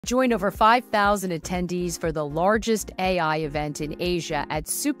Join over 5,000 attendees for the largest AI event in Asia at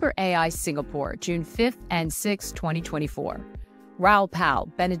Super AI Singapore, June 5th and 6th, 2024. Raoul Pal,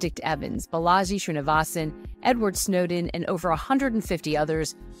 Benedict Evans, Balaji Srinivasan, Edward Snowden, and over 150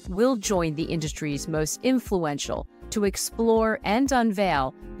 others will join the industry's most influential to explore and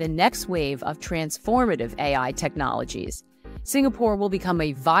unveil the next wave of transformative AI technologies. Singapore will become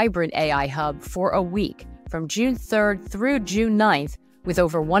a vibrant AI hub for a week from June 3rd through June 9th, with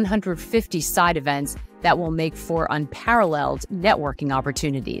over 150 side events that will make for unparalleled networking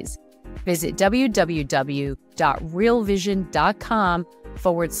opportunities. Visit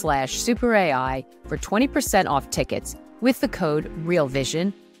www.realvision.com/superai for 20% off tickets with the code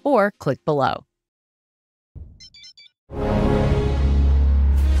REALVISION or click below.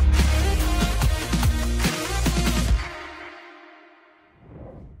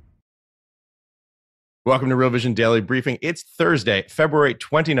 Welcome to Real Vision Daily Briefing. It's Thursday, February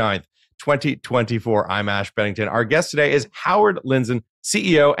 29th, 2024. I'm Ash Bennington. Our guest today is Howard Lindzon,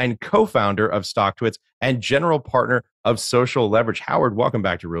 CEO and co-founder of Stocktwits and general partner of Social Leverage. Howard, welcome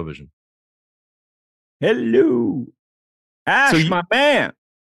back to Real Vision. Hello. Ash, my man.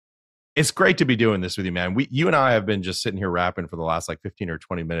 It's great to be doing this with you, man. You and I have been just sitting here rapping for the last 15 or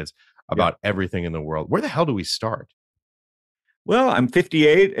 20 minutes about everything in the world. Where the hell do we start? Well, I'm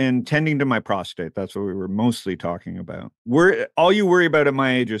 58 and tending to my prostate. That's what we were mostly talking about. All you worry about at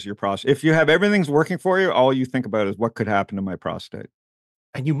my age is your prostate. If you have everything's working for you, all you think about is what could happen to my prostate.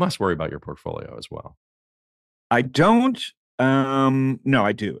 And you must worry about your portfolio as well. I don't. No,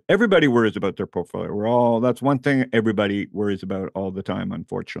 I do. Everybody worries about their portfolio. That's one thing everybody worries about all the time,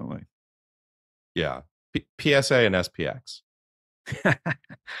 unfortunately. Yeah. PSA and SPX.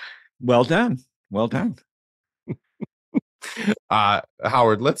 Well done. Well done.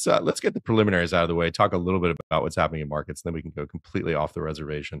 Howard, let's get the preliminaries out of the way, talk a little bit about what's happening in markets, and then we can go completely off the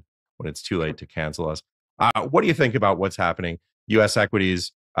reservation when it's too late to cancel us. What do you think about what's happening? U.S.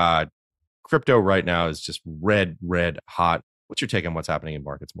 equities, crypto right now is just red hot. What's your take on what's happening in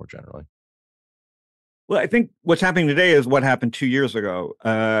markets more generally? Well, I think what's happening today is what happened 2 years ago,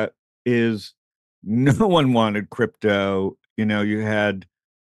 is no one wanted crypto. You had,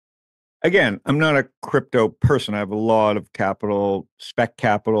 again, I'm not a crypto person. I have a lot of spec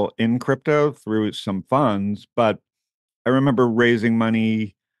capital in crypto through some funds, but I remember raising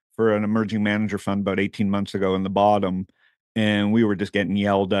money for an emerging manager fund about 18 months ago in the bottom, and we were just getting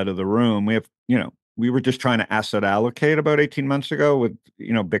yelled out of the room. We were just trying to asset allocate about 18 months ago with,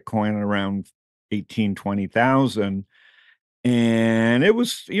 Bitcoin around 18, 20,000. And it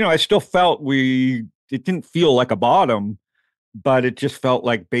was, I still felt it didn't feel like a bottom, but it just felt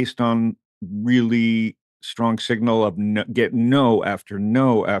like, based on really strong signal of no after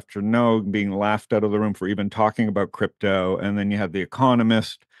no after no, being laughed out of the room for even talking about crypto. And then you had The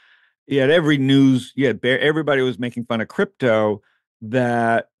Economist, you had every news, everybody was making fun of crypto.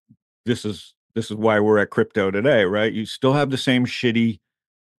 That this is why we're at crypto today, right? You still have the same shitty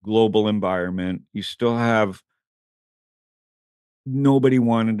global environment. You still have nobody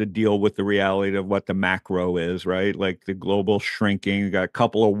wanted to deal with the reality of what the macro is, right? Like the global shrinking, you got a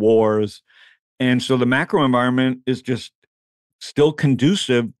couple of wars. And so the macro environment is just still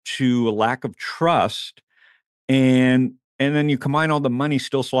conducive to a lack of trust. And then you combine all the money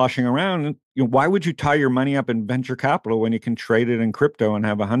still sloshing around. Why would you tie your money up in venture capital when you can trade it in crypto and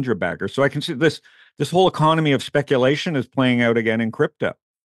have 100 backers? So I can see this whole economy of speculation is playing out again in crypto.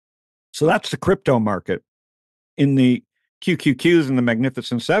 So that's the crypto market. In the QQQs and the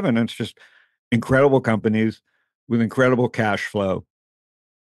Magnificent Seven, it's just incredible companies with incredible cash flow,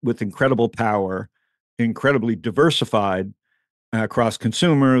 with incredible power, incredibly diversified across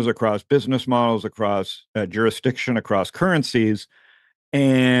consumers, across business models, across jurisdiction, across currencies.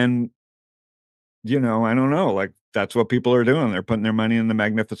 And, I don't know, that's what people are doing. They're putting their money in the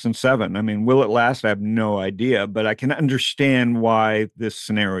Magnificent Seven. I mean, will it last? I have no idea, but I can understand why this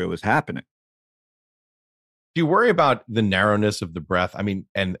scenario is happening. Do you worry about the narrowness of the breadth? I mean,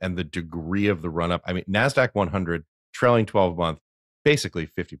 and the degree of the run up? I mean, NASDAQ 100 trailing 12-month, basically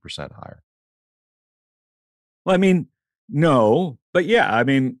 50% higher. Well, I mean, no, but yeah, I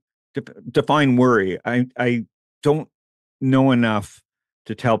mean, define worry. I don't know enough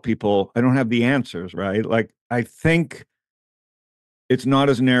to tell people. I don't have the answers, right? I think it's not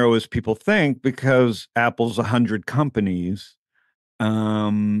as narrow as people think, because Apple's 100 companies.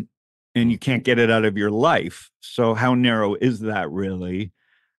 And you can't get it out of your life. So how narrow is that really?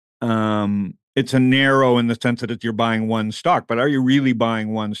 It's a narrow in the sense that you're buying one stock, but are you really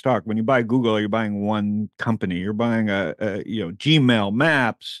buying one stock? When you buy Google, you're buying one company. You're buying Gmail,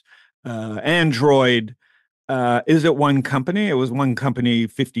 Maps, Android, Is it one company? It was one company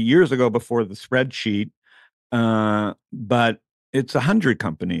 50 years ago before the spreadsheet, but it's 100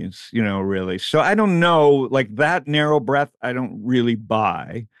 companies, really. So I don't know, like that narrow breadth, I don't really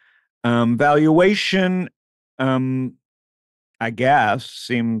buy. Valuation, um, I guess,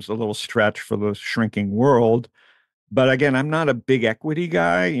 seems a little stretch for the shrinking world. But again, I'm not a big equity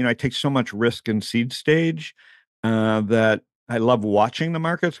guy. I take so much risk in seed stage that I love watching the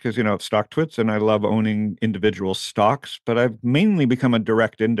markets because, of Stocktwits, and I love owning individual stocks. But I've mainly become a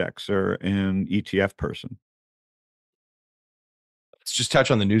direct indexer and ETF person. Let's just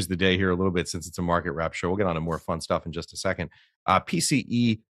touch on the news of the day here a little bit since it's a market wrap show. We'll get on to more fun stuff in just a second.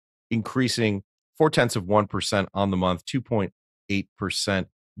 PCE increasing 0.4% on the month, 2.8%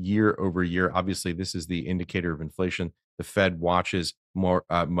 year over year. Obviously, this is the indicator of inflation. The Fed watches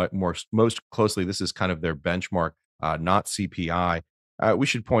most closely. This is kind of their benchmark, not CPI. We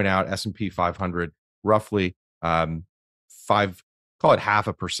should point out S&P 500 roughly call it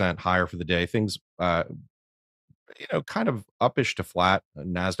 0.5% higher for the day. Things kind of uppish to flat.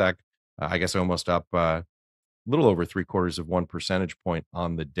 NASDAQ, I guess almost up a little over 0.75 percentage point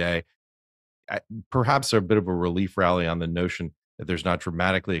on the day. Perhaps a bit of a relief rally on the notion that there's not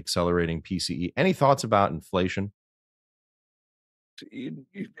dramatically accelerating PCE. Any thoughts about inflation?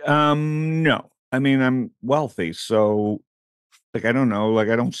 No. I mean, I'm wealthy, so like I don't know, like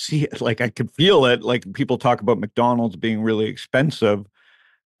I don't see it. Like I could feel it. Like people talk about McDonald's being really expensive.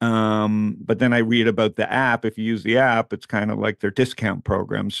 But then I read about the app. If you use the app, it's kind of like their discount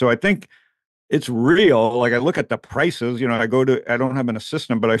program. So I think it's real. Like I look at the prices, I don't have an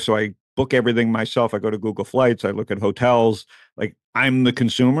assistant, but I book everything myself. I go to Google Flights. I look at hotels. Like I'm the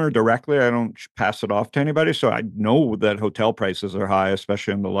consumer directly. I don't pass it off to anybody. So I know that hotel prices are high,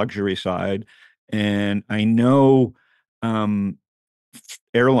 especially on the luxury side. And I know,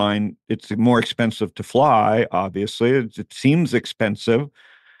 airline, it's more expensive to fly. Obviously, it seems expensive,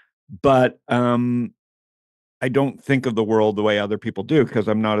 but I don't think of the world the way other people do because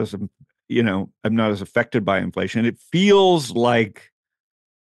I'm not as affected by inflation. It feels like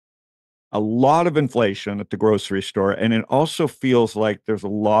a lot of inflation at the grocery store, and it also feels like there's a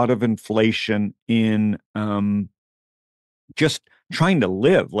lot of inflation in just trying to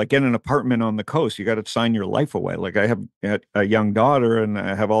live. Like in an apartment on the coast, you got to sign your life away. Like I have a young daughter, and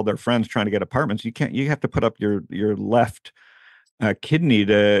I have all their friends trying to get apartments. You have to put up your left kidney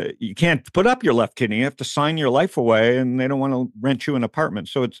you can't put up your left kidney. You have to sign your life away, and they don't want to rent you an apartment.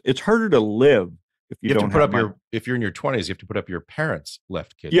 So it's harder to live if you have don't to put have up if you're in your 20s, you have to put up your parents'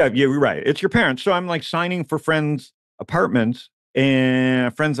 left kidney. Yeah, you're right. It's your parents. So I'm like signing for friends' apartments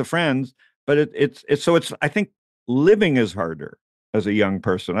and friends of friends, but it's I think living is harder as a young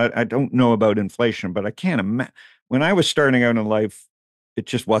person. I don't know about inflation, but I can't imagine when I was starting out in life, it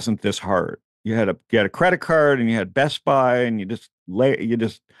just wasn't this hard. You had a credit card and you had Best Buy, and you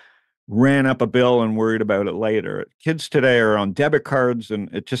just ran up a bill and worried about it later. Kids today are on debit cards, and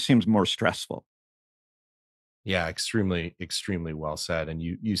it just seems more stressful. Yeah, extremely, extremely well said. And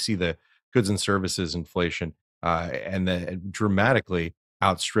you see the goods and services inflation and the dramatically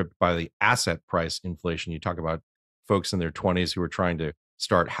outstripped by the asset price inflation. You talk about folks in their 20s who are trying to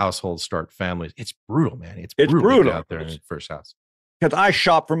start households, start families. It's brutal, man. It's brutal to get out there in the first house. Because I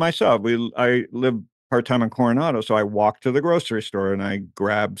shop for myself. I live part-time in Coronado, so I walk to the grocery store and I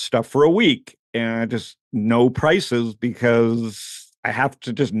grab stuff for a week, and I just know prices because I have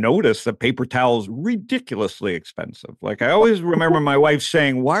to just notice that paper towels ridiculously expensive. Like I always remember my wife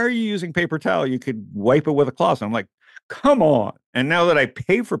saying, "Why are you using paper towel? You could wipe it with a cloth." And I'm like, "Come on!" And now that I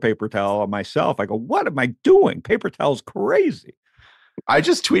pay for paper towel myself, I go, "What am I doing? Paper towel's crazy." I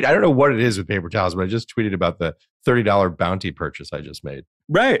don't know what it is with paper towels, but I just tweeted about the $30 bounty purchase I just made.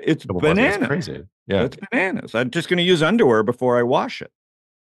 Right. It's bananas. It's crazy. Yeah. It's bananas. I'm just going to use underwear before I wash it.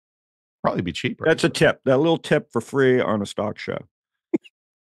 Probably be cheaper. That's a tip. That little tip for free on a stock show.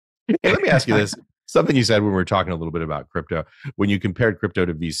 Hey, let me ask you this. Something you said when we were talking a little bit about crypto, when you compared crypto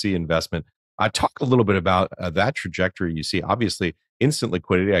to VC investment, talk a little bit about that trajectory you see. Obviously, instant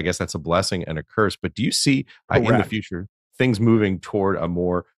liquidity, I guess that's a blessing and a curse. But do you see in the future things moving toward a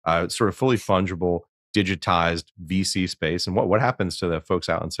more sort of fully fungible, digitized VC space? And what happens to the folks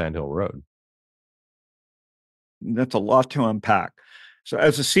out on Sand Hill Road? That's a lot to unpack. So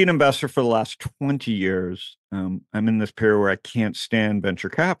as a seed investor for the last 20 years, I'm in this period where I can't stand venture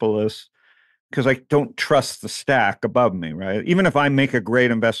capitalists because I don't trust the stack above me, right? Even if I make a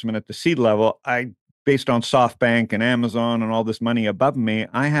great investment at the seed level, based on SoftBank and Amazon and all this money above me,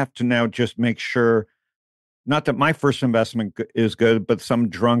 I have to now just make sure, not that my first investment is good, but some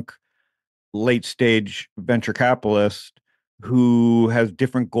drunk late stage venture capitalist who has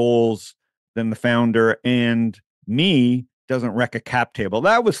different goals than the founder and me doesn't wreck a cap table.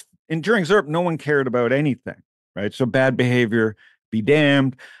 That was, and during ZERP, no one cared about anything, right? So bad behavior, be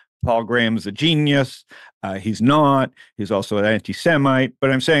damned. Paul Graham's a genius. He's not. He's also an anti-Semite.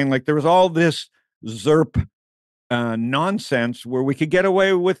 But I'm saying, like, there was all this ZERP nonsense where we could get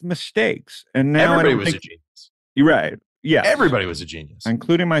away with mistakes. And now everybody was a genius. You're right. Yeah. Everybody was a genius,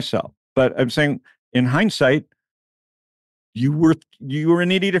 including myself. But I'm saying, in hindsight, you were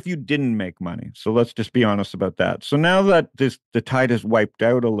an idiot if you didn't make money. So let's just be honest about that. So now that the tide has wiped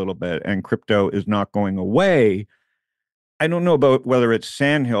out a little bit and crypto is not going away, I don't know about whether it's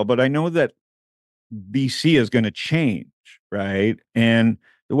sandhill, but I know that VC is going to change, right? And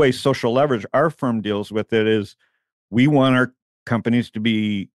the way social leverage, our firm deals with it is we want our companies to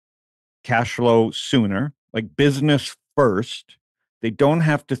be cash flow sooner, like business first. They don't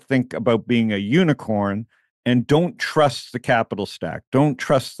have to think about being a unicorn, and don't trust the capital stack. Don't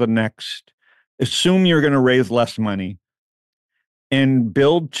trust the next. Assume you're going to raise less money and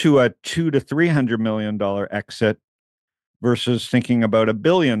build to a $200 to $300 million exit versus thinking about $1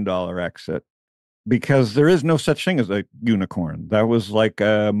 billion exit, because there is no such thing as a unicorn. That was like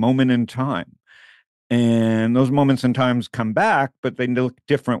a moment in time. And those moments in times come back, but they look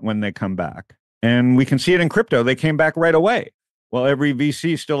different when they come back. And we can see it in crypto. They came back right away. Well, every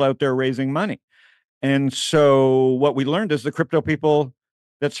VC is still out there raising money. And so what we learned is the crypto people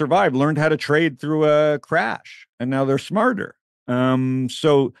that survived learned how to trade through a crash, and now they're smarter.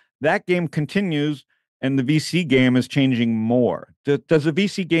 So that game continues, and the VC game is changing more. Does the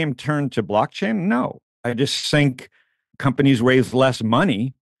VC game turn to blockchain? No. I just think companies raise less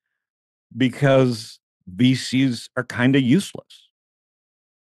money because VCs are kind of useless.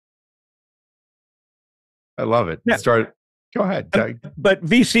 I love it. Yeah. Go ahead. But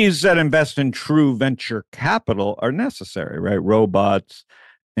VCs that invest in true venture capital are necessary, right? Robots,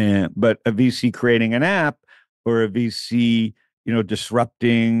 but a VC creating an app or a VC,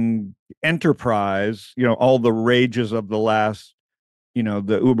 disrupting enterprise, all the rages of the last,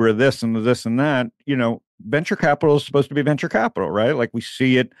 the Uber of this and the this and that, venture capital is supposed to be venture capital, right? Like we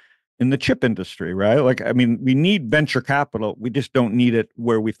see it in the chip industry, right? Like, I mean, we need venture capital. We just don't need it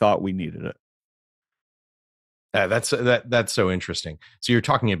where we thought we needed it. That's so interesting. So you're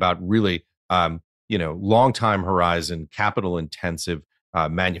talking about really, long time horizon, capital intensive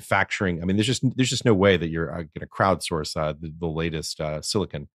manufacturing. I mean, there's just no way that you're going to crowdsource the latest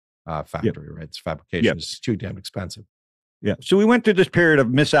silicon factory, right? It's fabrication is too damn expensive. Yeah. So we went through this period of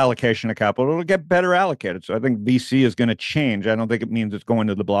misallocation of capital. It'll get better allocated. So I think VC is going to change. I don't think it means it's going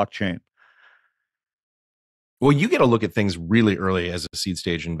to the blockchain. Well, you get to look at things really early as a seed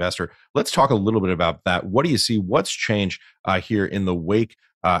stage investor. Let's talk a little bit about that. What do you see? What's changed here in the wake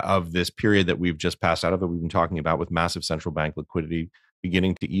of this period that we've just passed out of, that we've been talking about, with massive central bank liquidity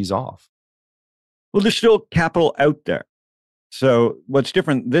beginning to ease off? Well, there's still capital out there. So what's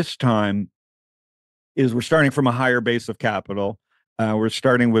different this time is we're starting from a higher base of capital. We're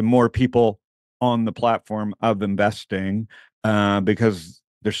starting with more people on the platform of investing because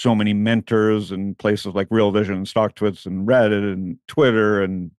there's so many mentors and places like realvision and Stocktwits and Reddit and Twitter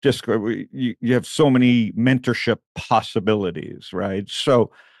and Discord. You have so many mentorship possibilities, right?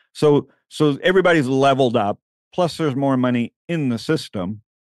 So everybody's leveled up. Plus, there's more money in the system,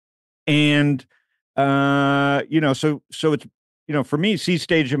 and so it's for me, seed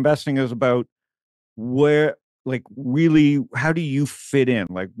stage investing is about where, like, really, how do you fit in?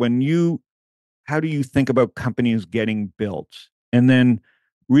 Like, how do you think about companies getting built, and then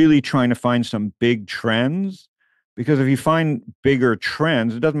really trying to find some big trends, because if you find bigger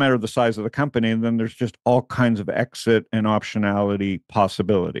trends, it doesn't matter the size of the company, and then there's just all kinds of exit and optionality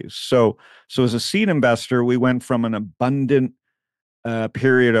possibilities. So as a seed investor, we went from an abundant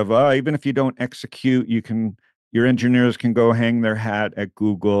period of even if you don't execute, your engineers can go hang their hat at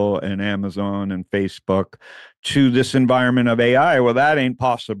Google and Amazon and Facebook, to this environment of AI. Well, that ain't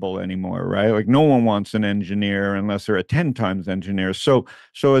possible anymore, right? Like, no one wants an engineer unless they're a 10 times engineer. So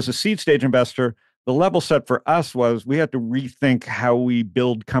as a seed stage investor, the level set for us was we had to rethink how we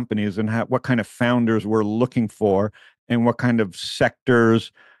build companies and what kind of founders we're looking for and what kind of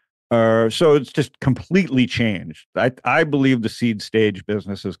sectors. So it's just completely changed. I believe the seed stage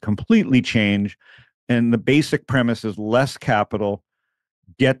business has completely changed. And the basic premise is less capital,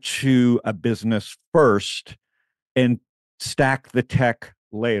 get to a business first, and stack the tech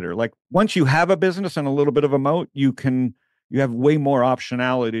later. Like, once you have a business and a little bit of a moat, you have way more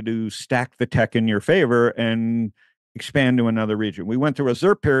optionality to stack the tech in your favor and expand to another region. We went through a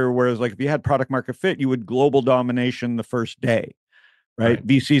ZERP period, whereas, like, if you had product market fit, you would global domination the first day, right?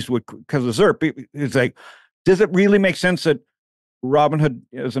 VCs would, because of ZERP, it's like, does it really make sense that Robinhood,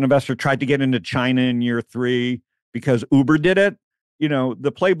 as an investor, tried to get into China in year 3 because Uber did it.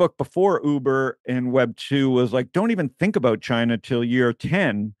 The playbook before Uber and Web 2 was like, don't even think about China till year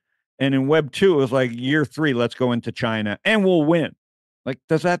 10. And in Web 2, it was like year 3, let's go into China and we'll win. Like,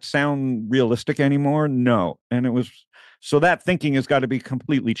 does that sound realistic anymore? No. And so that thinking has got to be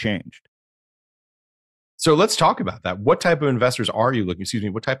completely changed. So let's talk about that. What type of investors are you looking, excuse me,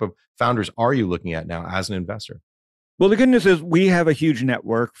 what type of founders are you looking at now as an investor? Well, the good news is we have a huge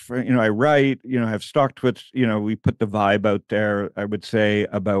network. I write, I have Stocktwits, we put the vibe out there, I would say,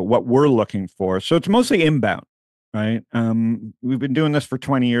 about what we're looking for. So it's mostly inbound, right? We've been doing this for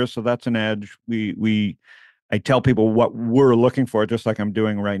 20 years, so that's an edge. I tell people what we're looking for, just like I'm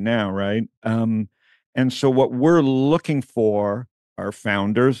doing right now, right? And so what we're looking for are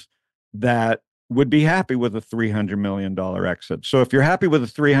founders that would be happy with a $300 million exit. So if you're happy with a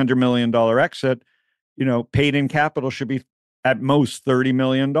 $300 million exit, paid in capital should be at most $30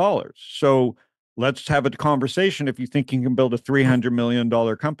 million. So let's have a conversation if you think you can build a $300 million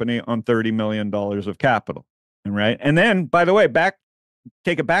company on $30 million of capital. Right. And then, by the way,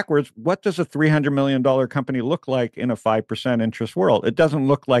 take it backwards. What does a $300 million company look like in a 5% interest world? It doesn't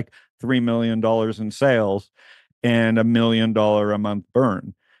look like $3 million in sales and $1 million a month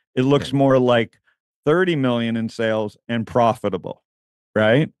burn. It looks more like 30 million in sales and profitable.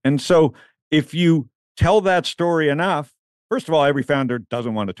 Right. And so if you tell that story enough, first of all, every founder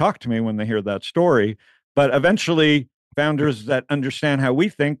doesn't want to talk to me when they hear that story, but eventually founders that understand how we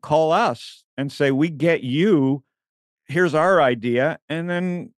think call us and say, we get you, here's our idea. And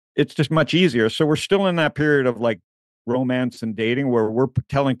then it's just much easier. So we're still in that period of like romance and dating where we're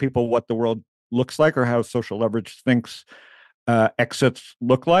telling people what the world looks like or how social leverage thinks exits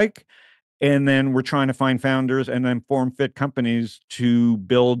look like. And then we're trying to find founders and then form fit companies to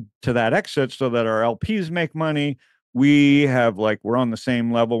build to that exit so that our LPs make money. We're on the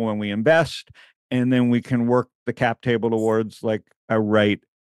same level when we invest, and then we can work the cap table towards like a rightful,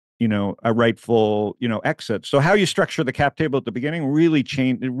 exit. So how you structure the cap table at the beginning really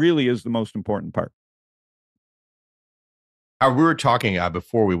change. It really is the most important part. We were talking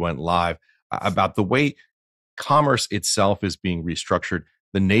before we went live about the way commerce itself is being restructured,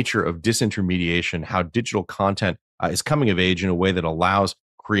 the nature of disintermediation, how digital content is coming of age in a way that allows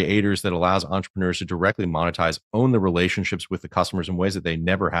creators, that allows entrepreneurs to directly monetize, own the relationships with the customers in ways that they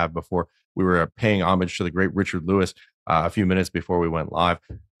never have before. We were paying homage to the great Richard Lewis a few minutes before we went live.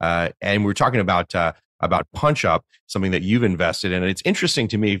 And we were talking about Punch Up, something that you've invested in. And it's interesting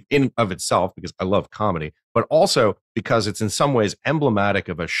to me in of itself because I love comedy, but also because it's in some ways emblematic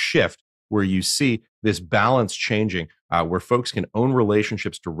of a shift where you see this balance changing, where folks can own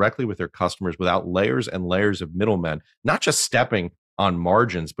relationships directly with their customers without layers and layers of middlemen, not just stepping on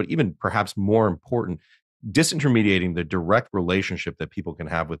margins, but even perhaps more important, disintermediating the direct relationship that people can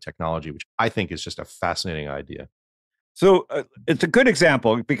have with technology, which I think is just a fascinating idea. So it's a good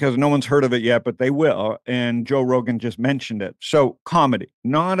example because no one's heard of it yet, but they will. And Joe Rogan just mentioned it. So comedy,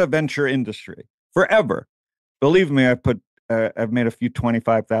 not a venture industry forever. Believe me, I've made a few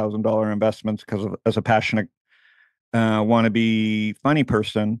 $25,000 investments as a passionate, wannabe funny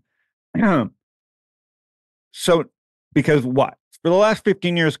person. So, because what? For the last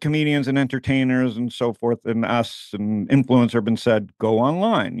 15 years, comedians and entertainers and so forth, and us and influencers have been said, go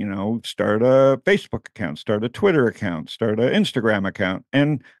online, start a Facebook account, start a Twitter account, start an Instagram account.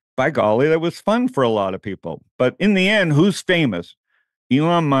 And by golly, that was fun for a lot of people. But in the end, who's famous?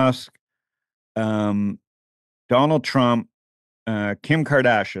 Elon Musk, Donald Trump, Kim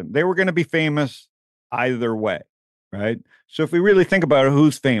Kardashian. They were going to be famous either way, right? So if we really think about it,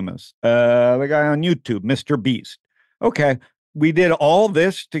 who's famous? The guy on YouTube, Mr. Beast. Okay, we did all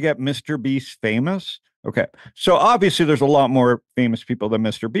this to get Mr. Beast famous. Okay, so obviously there's a lot more famous people than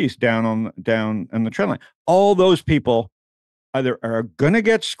Mr. Beast down in the trend line. All those people either are going to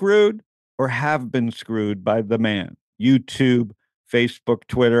get screwed or have been screwed by the man. YouTube, Facebook,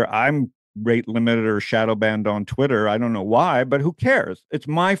 Twitter. I'm rate limited or shadow banned on Twitter. I don't know why, but who cares? It's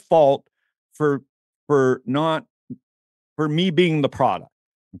my fault for me being the product.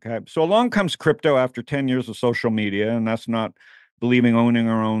 Okay. So along comes crypto after 10 years of social media, and that's not believing owning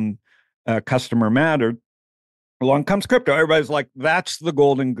our own customer mattered. Along comes crypto. Everybody's like, that's the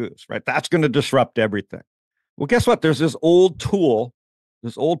golden goose, right? That's going to disrupt everything. Well, guess what? There's this old tool,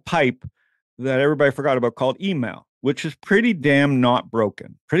 this old pipe that everybody forgot about called email, which is pretty damn not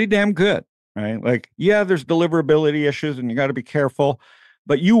broken, pretty damn good, right? Like, yeah, there's deliverability issues and you got to be careful,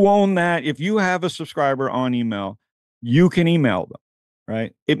 but you own that. If you have a subscriber on email, you can email them,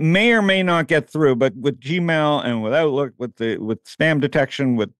 right? It may or may not get through, but with Gmail and with Outlook, with spam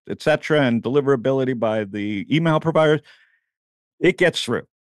detection, with et cetera, and deliverability by the email providers, it gets through,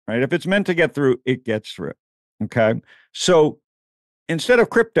 right? If it's meant to get through, it gets through. Okay. So instead of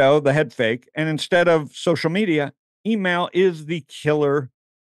crypto, the head fake, and instead of social media, email is the killer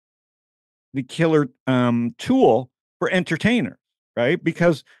tool for entertainers, right?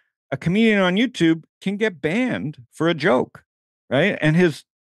 Because a comedian on YouTube can get banned for a joke, right? And his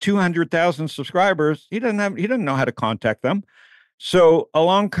 200,000 subscribers, he doesn't know how to contact them. So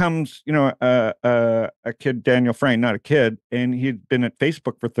along comes, a kid, Daniel Frayne, not a kid, and he'd been at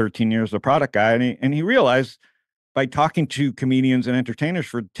Facebook for 13 years, a product guy, and he realized by talking to comedians and entertainers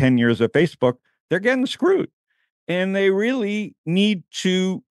for 10 years at Facebook, they're getting screwed, and they really need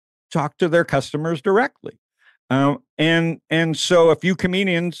to talk to their customers directly. And so a few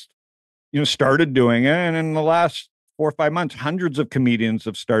comedians, started doing it, and in the last 4 or 5 months, hundreds of comedians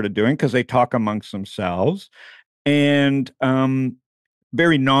have started doing because they talk amongst themselves. And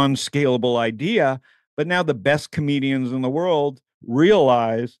very non-scalable idea. But now the best comedians in the world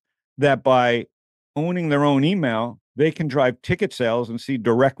realize that by owning their own email, they can drive ticket sales and see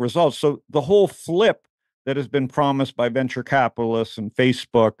direct results. So the whole flip that has been promised by venture capitalists and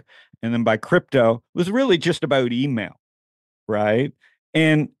Facebook and then by crypto was really just about email, right?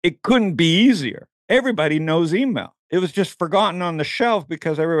 And it couldn't be easier. Everybody knows email. It was just forgotten on the shelf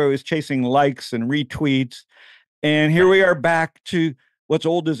because everybody was chasing likes and retweets. And here we are back to what's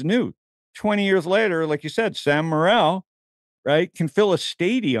old is new. 20 years later, like you said, Sam Morril, right, can fill a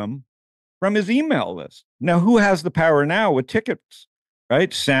stadium from his email list. Now, who has the power now with tickets,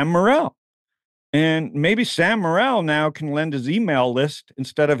 right? Sam Morril. And maybe Sam Morril now can lend his email list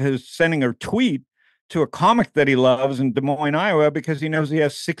instead of his sending a tweet to a comic that he loves in Des Moines, Iowa, because he knows he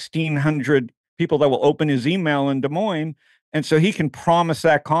has 1,600 people that will open his email in Des Moines. And so he can promise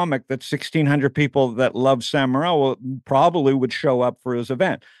that comic that 1,600 people that love Sam Morril probably would show up for his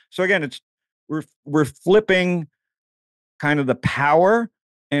event. So again, we're flipping kind of the power,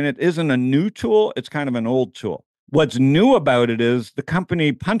 and it isn't a new tool. It's kind of an old tool. What's new about it is the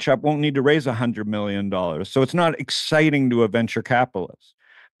company PunchUp won't need to raise $100 million. So it's not exciting to a venture capitalist.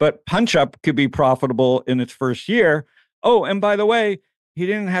 But PunchUp could be profitable in its first year. Oh, and by the way, he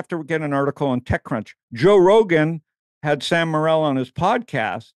didn't have to get an article on TechCrunch. Joe Rogan had Sam Morril on his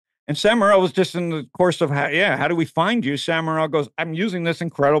podcast, and Sam Morril was just in the course of, how do we find you? Sam Morril goes, I'm using this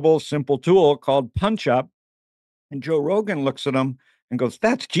incredible, simple tool called PunchUp. And Joe Rogan looks at him and goes,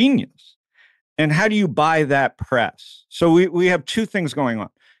 that's genius. And how do you buy that press? So we have two things going on.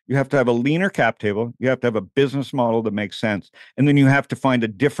 You have to have a leaner cap table. You have to have a business model that makes sense. And then you have to find a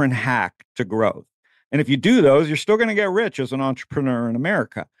different hack to growth. And if you do those, you're still going to get rich as an entrepreneur in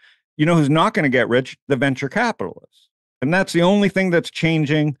America. You know who's not going to get rich? The venture capitalists. And that's the only thing that's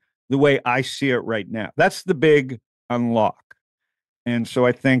changing the way I see it right now. That's the big unlock. And so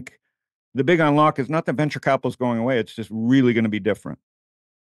I think the big unlock is not that venture capital is going away. It's just really going to be different.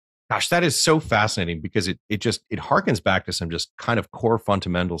 Gosh, that is so fascinating because it harkens back to some just kind of core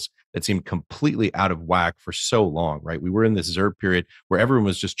fundamentals that seemed completely out of whack for so long, right? We were in this ZERP period where everyone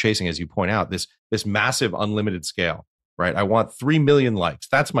was just chasing, as you point out, this massive unlimited scale, right? I want 3 million likes.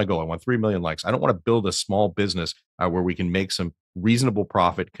 That's my goal. I want 3 million likes. I don't want to build a small business where we can make some reasonable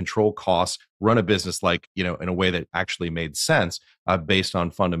profit, control costs, run a business in a way that actually made sense based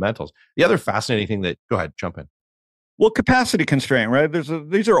on fundamentals. The other fascinating thing go ahead, jump in. Well, capacity constraint, right?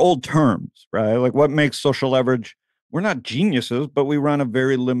 These are old terms, right? Like what makes social leverage? We're not geniuses, but we run a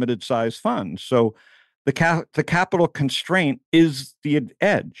very limited size fund. So the capital constraint is the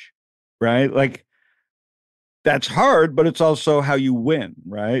edge, right? Like that's hard, but it's also how you win,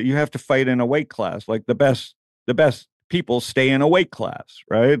 right? You have to fight in a weight class. Like the best people stay in a weight class,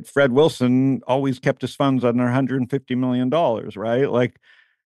 right? Fred Wilson always kept his funds under $150 million, right? Like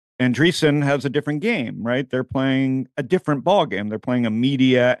Andreessen has a different game, right? They're playing a different ball game. They're playing a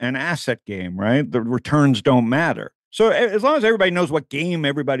media and asset game, right? The returns don't matter. So as long as everybody knows what game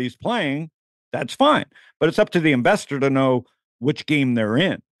everybody's playing, that's fine. But it's up to the investor to know which game they're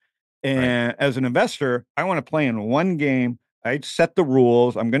in. And as an investor, I want to play in one game. I set the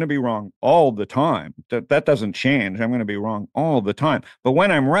rules. I'm going to be wrong all the time. That doesn't change. I'm going to be wrong all the time. But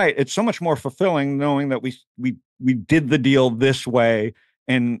when I'm right, it's so much more fulfilling knowing that we did the deal this way.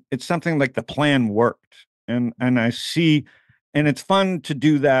 And it's something like the plan worked. And I see, and it's fun to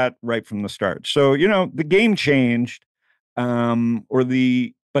do that right from the start. So, the game changed,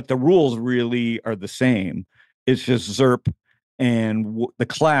 but the rules really are the same. It's just ZERP and the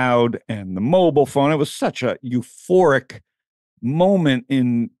cloud and the mobile phone. It was such a euphoric moment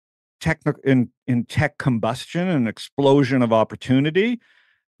in tech combustion and explosion of opportunity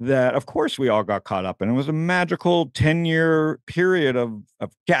that, of course, we all got caught up in. It was a magical 10-year period of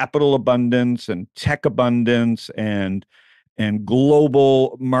capital abundance and tech abundance and and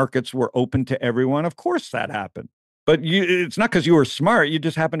global markets were open to everyone, of course that happened. But it's not because you were smart. You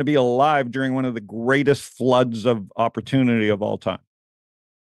just happened to be alive during one of the greatest floods of opportunity of all time.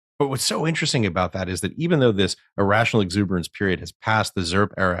 But what's so interesting about that is that even though this irrational exuberance period has passed, the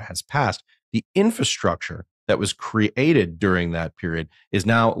ZERP era has passed, the infrastructure that was created during that period is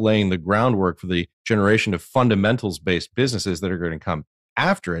now laying the groundwork for the generation of fundamentals-based businesses that are going to come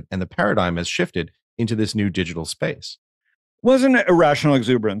after it. And the paradigm has shifted into this new digital space. Wasn't it irrational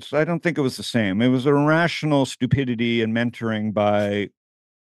exuberance? I don't think it was the same. It was irrational stupidity and mentoring by,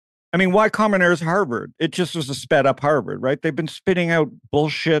 I mean, Y Combinator is Harvard. It just was a sped up Harvard, right? They've been spitting out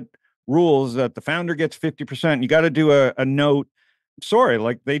bullshit rules that the founder gets 50%. You got to do a note. Sorry,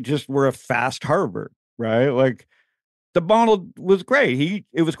 like they just were a fast Harvard, right? Like the model was great.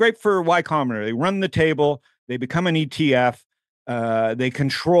 It was great for Y Combinator. They run the table. They become an ETF. They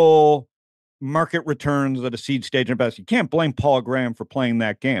control market returns at a seed stage invest. You can't blame Paul Graham for playing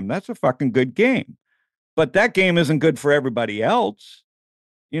that game. That's a fucking good game. But that game isn't good for everybody else.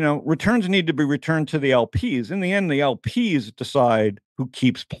 You know, returns need to be returned to the LPs. In the end, the LPs decide who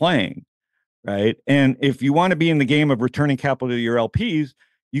keeps playing, right? And if you want to be in the game of returning capital to your LPs,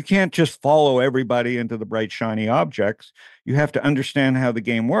 you can't just follow everybody into the bright, shiny objects. You have to understand how the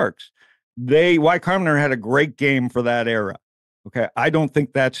game works. Y Combinator had a great game for that era. Okay, I don't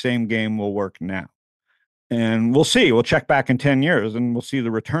think that same game will work now. And we'll see. We'll check back in 10 years and we'll see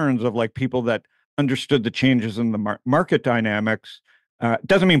the returns of like people that understood the changes in the market dynamics.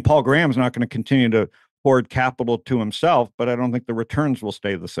 Doesn't mean Paul Graham's not going to continue to hoard capital to himself, but I don't think the returns will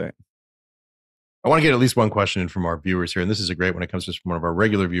stay the same. I want to get at least one question in from our viewers here. And this is a great one. It comes from one of our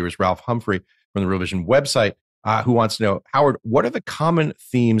regular viewers, Ralph Humphrey from the Real Vision website, who wants to know, Howard, what are the common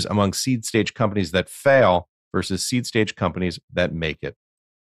themes among seed stage companies that fail versus seed stage companies that make it?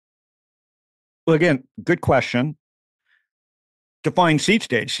 Well, again, good question. Define seed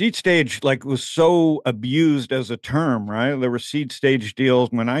stage. Seed stage like was so abused as a term, right? There were seed stage deals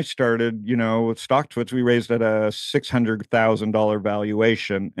when I started, you know, with Stocktwits, we raised at a $600,000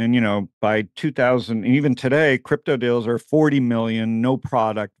 valuation. And, you know, by 2000, and even today, crypto deals are 40 million, no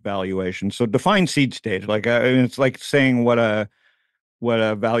product valuation. So define seed stage. Like it's like saying what a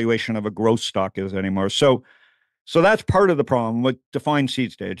valuation of a growth stock is anymore. So that's part of the problem with define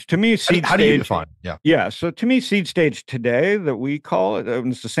seed stage. To me, seed how stage. do you define? Yeah. Yeah. So to me, seed stage today that we call it,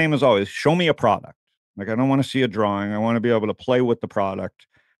 it's the same as always. Show me a product. Like I don't want to see a drawing. I want to be able to play with the product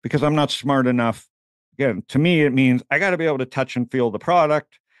because I'm not smart enough. Again, to me, it means I got to be able to touch and feel the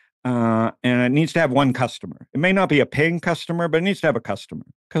product. And it needs to have one customer. It may not be a paying customer, but it needs to have a customer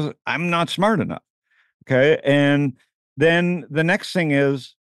because I'm not smart enough. Okay. And then the next thing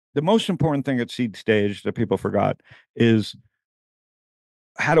is, the most important thing at seed stage that people forgot is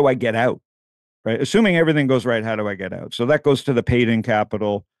how do I get out, right? Assuming everything goes right, how do I get out? So that goes to the paid in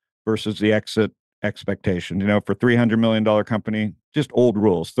capital versus the exit expectation. You know, for $300 million company, just old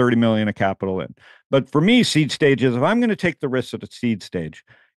rules, 30 million of capital in. But for me, seed stage is if I'm going to take the risk at a seed stage,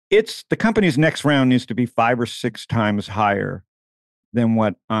 it's the company's next round needs to be 5 or 6 times higher than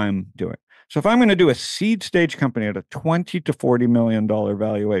what I'm doing. So if I'm going to do a seed stage company at a $20 to $40 million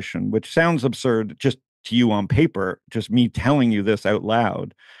valuation, which sounds absurd just to you on paper, just me telling you this out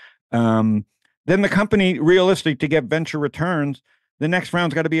loud, then the company, realistic to get venture returns, the next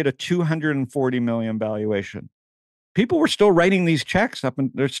round's got to be at a $240 million valuation. People were still writing these checks up,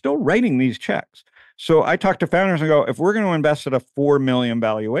 and they're still writing these checks. So I talk to founders and go, if we're going to invest at a $4 million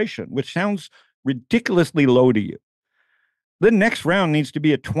valuation, which sounds ridiculously low to you, the next round needs to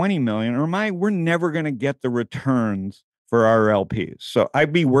be at 20 million, or we're never going to get the returns for our LPs. So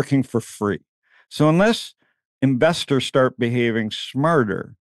I'd be working for free. So unless investors start behaving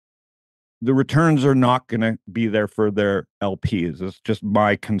smarter, the returns are not going to be there for their LPs. It's just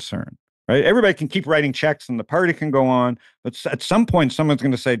my concern, right? Everybody can keep writing checks and the party can go on, but at some point, someone's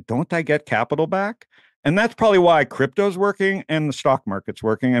going to say, don't I get capital back? And that's probably why crypto's working and the stock market's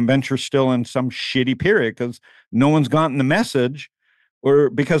working and venture's still in some shitty period because no one's gotten the message or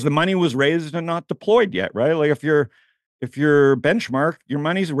because the money was raised and not deployed yet, right? Like if you're benchmark, your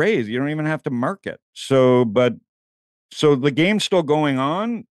money's raised. You don't even have to mark it. So the game's still going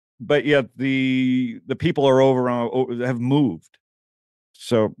on, but yet the people are have moved.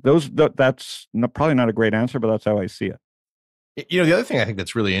 So that's probably not a great answer, but that's how I see it. You know, the other thing I think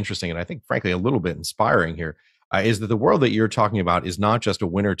that's really interesting, and I think, frankly, a little bit inspiring here, is that the world that you're talking about is not just a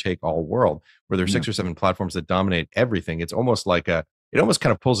winner-take-all world where there's 6 or 7 platforms that dominate everything. It's almost like it almost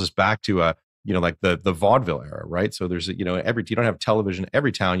kind of pulls us back to like the vaudeville era, right? So there's, you don't have television.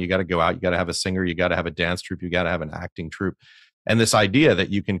 Every town, you got to go out, you got to have a singer, you got to have a dance troupe, you got to have an acting troupe. And this idea that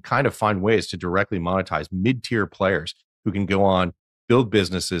you can kind of find ways to directly monetize mid-tier players who can go on, build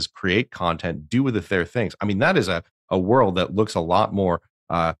businesses, create content, do with it their things. I mean, that is a world that looks a lot more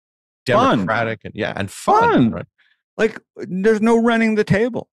democratic and fun. Right? Like, there's no running the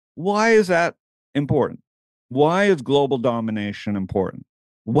table. Why is that important? Why is global domination important?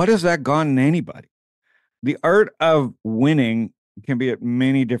 What has that gotten anybody? The art of winning can be at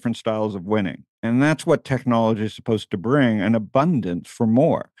many different styles of winning. And that's what technology is supposed to bring, an abundance for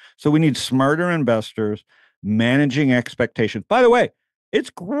more. So we need smarter investors managing expectations. By the way, it's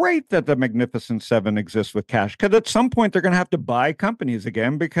great that the Magnificent Seven exists with cash, because at some point they're going to have to buy companies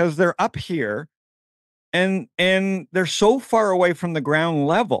again because they're up here and they're so far away from the ground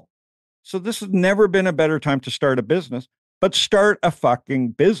level. So this has never been a better time to start a business, but start a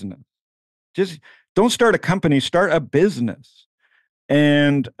fucking business. Just don't start a company, start a business.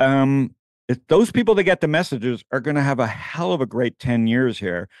 And those people that get the messages are going to have a hell of a great 10 years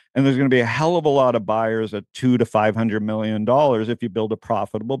here. And there's going to be a hell of a lot of buyers at $200 to $500 million if you build a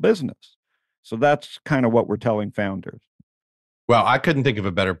profitable business. So that's kind of what we're telling founders. Well, I couldn't think of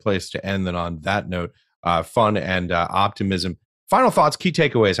a better place to end than on that note. Fun and optimism. Final thoughts, key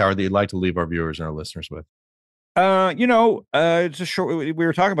takeaways, Howard, that you'd like to leave our viewers and our listeners with? It's a short, we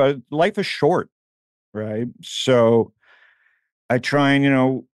were talking about it. Life is short, right? So I try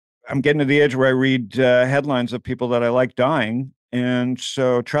and, I'm getting to the age where I read headlines of people that I like dying. And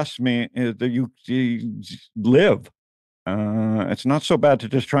so trust me, you live. It's not so bad to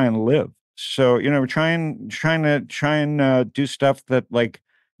just try and live. So, trying to do stuff that like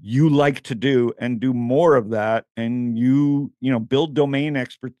you like to do and do more of that. And build domain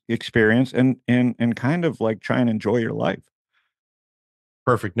experience and kind of like try and enjoy your life.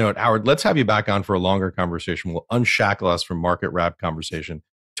 Perfect note. Howard, let's have you back on for a longer conversation. We'll unshackle us from market wrap conversation,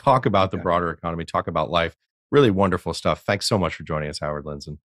 talk about the broader economy, talk about life. Really wonderful stuff. Thanks so much for joining us, Howard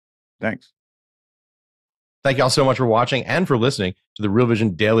Lindzon. Thanks. Thank you all so much for watching and for listening to the Real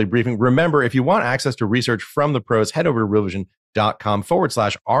Vision Daily Briefing. Remember, if you want access to research from the pros, head over to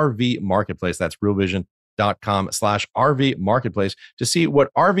realvision.com/RV Marketplace. That's realvision.com/RV Marketplace to see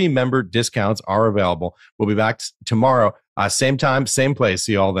what RV member discounts are available. We'll be back tomorrow, same time, same place.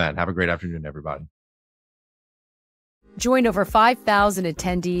 See you all then. Have a great afternoon, everybody. Join over 5,000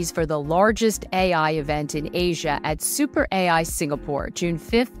 attendees for the largest AI event in Asia at Super AI Singapore, June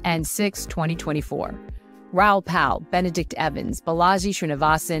 5th and 6th, 2024. Raoul Pal, Benedict Evans, Balaji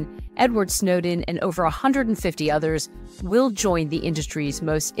Srinivasan, Edward Snowden, and over 150 others will join the industry's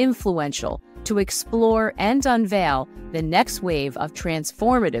most influential to explore and unveil the next wave of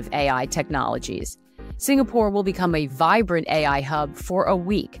transformative AI technologies. Singapore will become a vibrant AI hub for a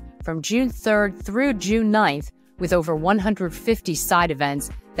week from June 3rd through June 9th, with over 150 side events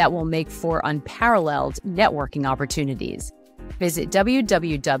that will make for unparalleled networking opportunities. Visit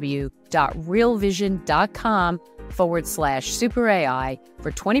www.realvision.com/superai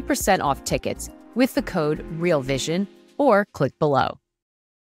for 20% off tickets with the code REALVISION or click below.